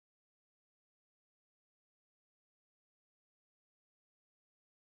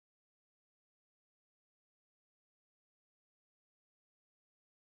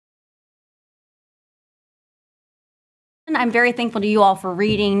I'm very thankful to you all for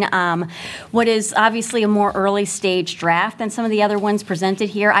reading what is obviously a more early stage draft than some of the other ones presented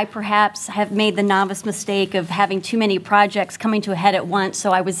here. I perhaps have made the novice mistake of having too many projects coming to a head at once,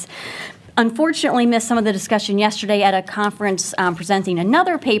 so I was unfortunately missed some of the discussion yesterday at a conference presenting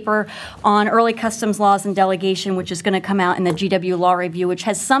another paper on early customs laws and delegation, which is going to come out in the GW Law Review, which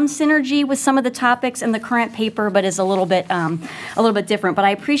has some synergy with some of the topics in the current paper, but is a little bit different. But I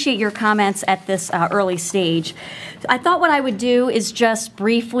appreciate your comments at this early stage. I thought what I would do is just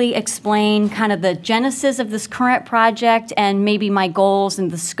briefly explain kind of the genesis of this current project and maybe my goals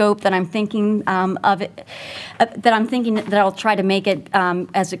and the scope that I'm thinking of it, that I'll try to make it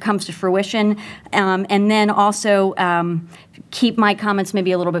as it comes to fruition, and then also keep my comments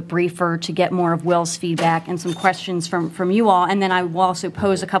maybe a little bit briefer to get more of Will's feedback and some questions from you all, and then I will also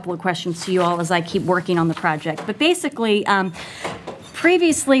pose a couple of questions to you all as I keep working on the project. But basically,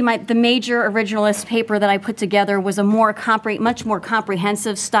 previously, the major originalist paper that I put together was a much more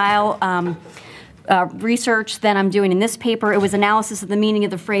comprehensive style research than I'm doing in this paper. It was analysis of the meaning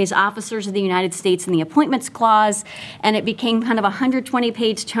of the phrase officers of the United States in the Appointments Clause, and it became kind of a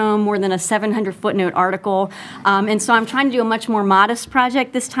 120-page tome, more than a 700-footnote article. And so I'm trying to do a much more modest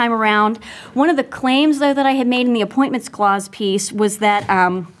project this time around. One of the claims, though, that I had made in the Appointments Clause piece was that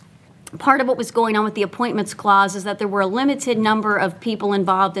part of what was going on with the Appointments Clause is that there were a limited number of people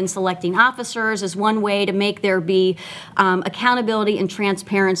involved in selecting officers as one way to make there be accountability and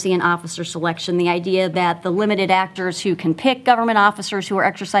transparency in officer selection. The idea that the limited actors who can pick government officers who are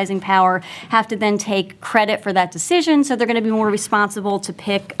exercising power have to then take credit for that decision, so they're going to be more responsible to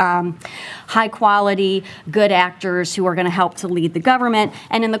pick high-quality, good actors who are going to help to lead the government.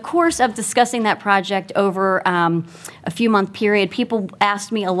 And in the course of discussing that project over a few-month period, people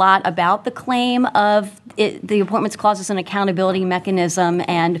asked me a lot about the claim of the Appointments Clause as an accountability mechanism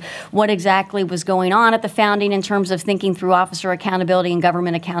and what exactly was going on at the founding in terms of thinking through officer accountability and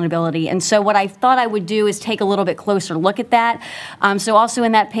government accountability. And so what I thought I would do is take a little bit closer look at that. So also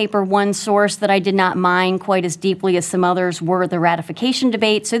in that paper, one source that I did not mine quite as deeply as some others were the ratification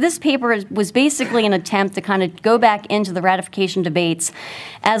debates. So this paper was basically an attempt to kind of go back into the ratification debates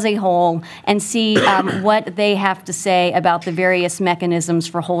as a whole and see what they have to say about the various mechanisms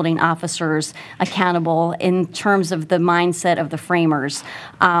for holding officers accountable in terms of the mindset of the framers.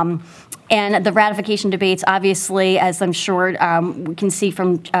 And the ratification debates, obviously, as I'm sure we can see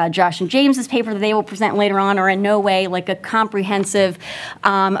from Josh and James's paper that they will present later on, are in no way like a comprehensive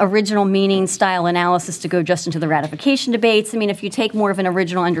original meaning style analysis to go just into the ratification debates. I mean, if you take more of an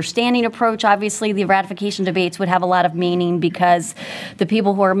original understanding approach, obviously the ratification debates would have a lot of meaning because the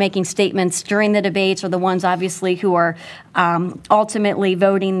people who are making statements during the debates are the ones, obviously, who are ultimately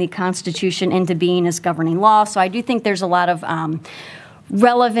voting the Constitution into being as governing law. So I do think there's a lot of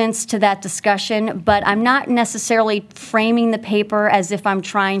relevance to that discussion, but I'm not necessarily framing the paper as if I'm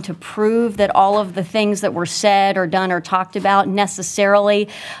trying to prove that all of the things that were said or done or talked about necessarily.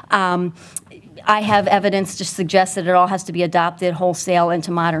 I have evidence to suggest that it all has to be adopted wholesale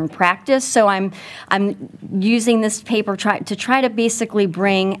into modern practice. So I'm using this paper to try to basically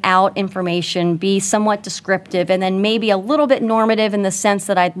bring out information, be somewhat descriptive, and then maybe a little bit normative in the sense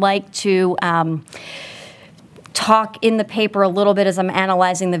that I'd like to talk in the paper a little bit as I'm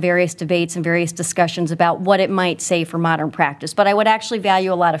analyzing the various debates and various discussions about what it might say for modern practice. But I would actually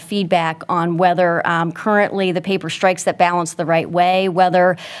value a lot of feedback on whether currently the paper strikes that balance the right way,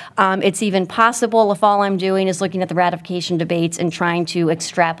 whether it's even possible if all I'm doing is looking at the ratification debates and trying to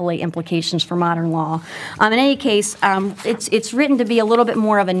extrapolate implications for modern law. In any case, it's written to be a little bit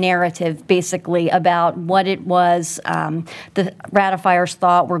more of a narrative, basically, about what it was the ratifiers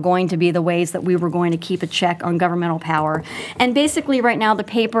thought were going to be the ways that we were going to keep a check on governmental power. And basically right now the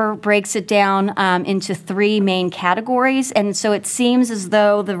paper breaks it down into three main categories. And so it seems as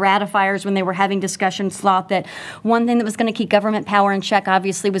though the ratifiers, when they were having discussions, thought that one thing that was going to keep government power in check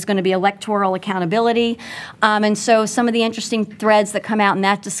obviously was going to be electoral accountability. And so some of the interesting threads that come out in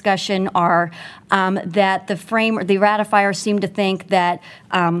that discussion are that the ratifiers seem to think that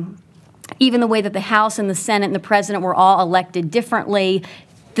even the way that the House and the Senate and the President were all elected differently,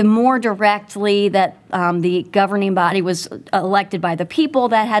 the more directly that the governing body was elected by the people,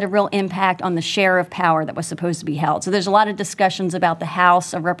 that had a real impact on the share of power that was supposed to be held. So there's a lot of discussions about the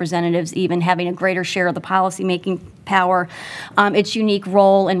House of Representatives even having a greater share of the policy-making power, its unique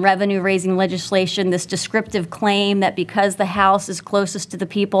role in revenue-raising legislation, this descriptive claim that because the House is closest to the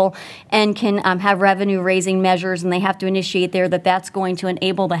people and can have revenue-raising measures and they have to initiate there, that's going to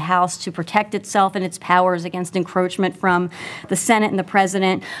enable the House to protect itself and its powers against encroachment from the Senate and the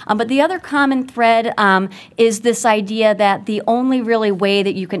President. But the other common thread is this idea that the only really way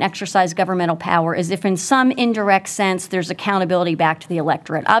that you can exercise governmental power is if in some indirect sense there's accountability back to the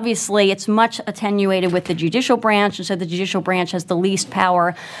electorate. Obviously, it's much attenuated with the judicial branch, and so the judicial branch has the least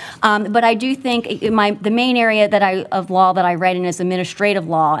power. But I do think the main area of law that I write in is administrative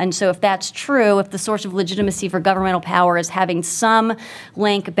law. And so if that's true, if the source of legitimacy for governmental power is having some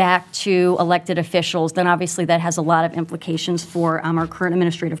link back to elected officials, then obviously that has a lot of implications for our current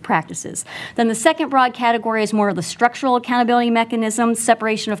administrative practices. Then the second broad category is more of the structural accountability mechanisms,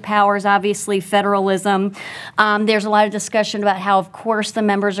 separation of powers, obviously federalism. There's a lot of discussion about how, of course, the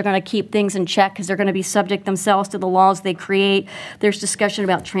members are going to keep things in check because they're going to be subject themselves to the laws they create. There's discussion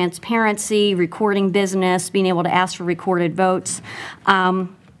about transparency, recording business, being able to ask for recorded votes.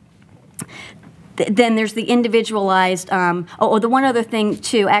 Then there's the individualized, the one other thing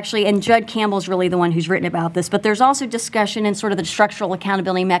too, actually, and Judd Campbell's really the one who's written about this, but there's also discussion in sort of the structural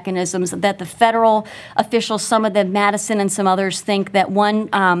accountability mechanisms that the federal officials, some of them, Madison and some others, think that one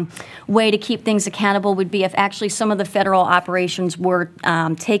way to keep things accountable would be if actually some of the federal operations were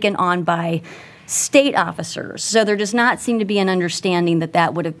taken on by state officers. So there does not seem to be an understanding that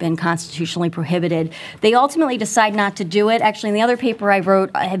that would have been constitutionally prohibited. They ultimately decide not to do it. Actually, in the other paper I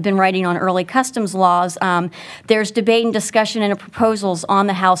wrote, I had been writing on early customs laws. There's debate and discussion and proposals on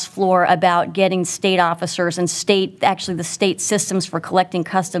the House floor about getting state officers and the state systems for collecting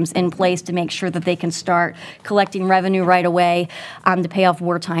customs in place to make sure that they can start collecting revenue right away to pay off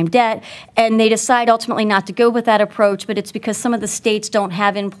wartime debt. And they decide ultimately not to go with that approach, but it's because some of the states don't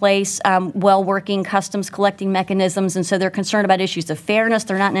have in place well-working customs collecting mechanisms, and so they're concerned about issues of fairness.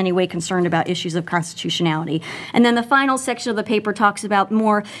 They're not in any way concerned about issues of constitutionality. And then the final section of the paper talks about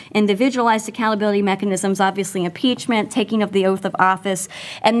more individualized accountability mechanisms, obviously impeachment, taking of the oath of office,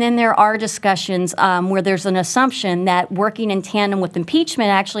 and then there are discussions where there's an assumption that working in tandem with impeachment,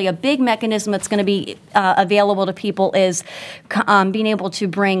 actually a big mechanism that's going to be available to people is being able to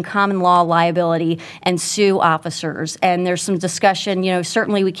bring common law liability and sue officers. And there's some discussion,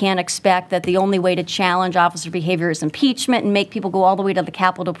 certainly we can't expect that the only way to challenge officer behavior is impeachment and make people go all the way to the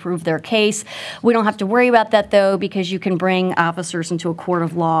Capitol to prove their case. We don't have to worry about that, though, because you can bring officers into a court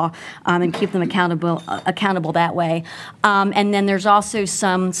of law and keep them accountable that way. And then there's also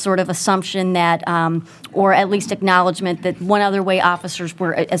some sort of assumption that, or at least acknowledgement that one other way officers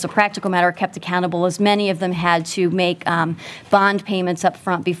were, as a practical matter, kept accountable is many of them had to make bond payments up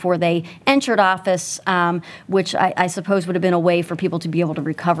front before they entered office, which I suppose would have been a way for people to be able to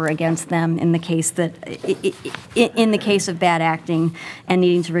recover against them in the case of bad acting and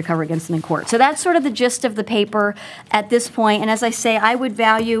needing to recover against them in court. So that's sort of the gist of the paper at this point. And as I say, I would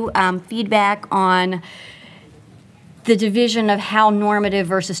value feedback on the division of how normative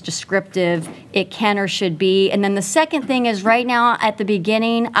versus descriptive it can or should be. And then the second thing is, right now at the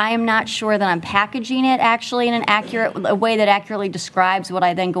beginning, I am not sure that I'm packaging it actually in a way that accurately describes what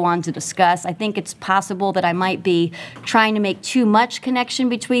I then go on to discuss. I think it's possible that I might be trying to make too much connection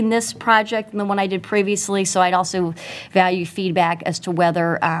between this project and the one I did previously, so I'd also value feedback as to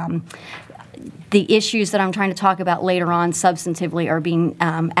whether the issues that I'm trying to talk about later on substantively are being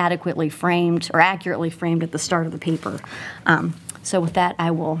adequately framed or accurately framed at the start of the paper. So with that,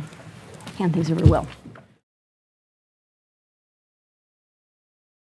 I will hand things over to Will.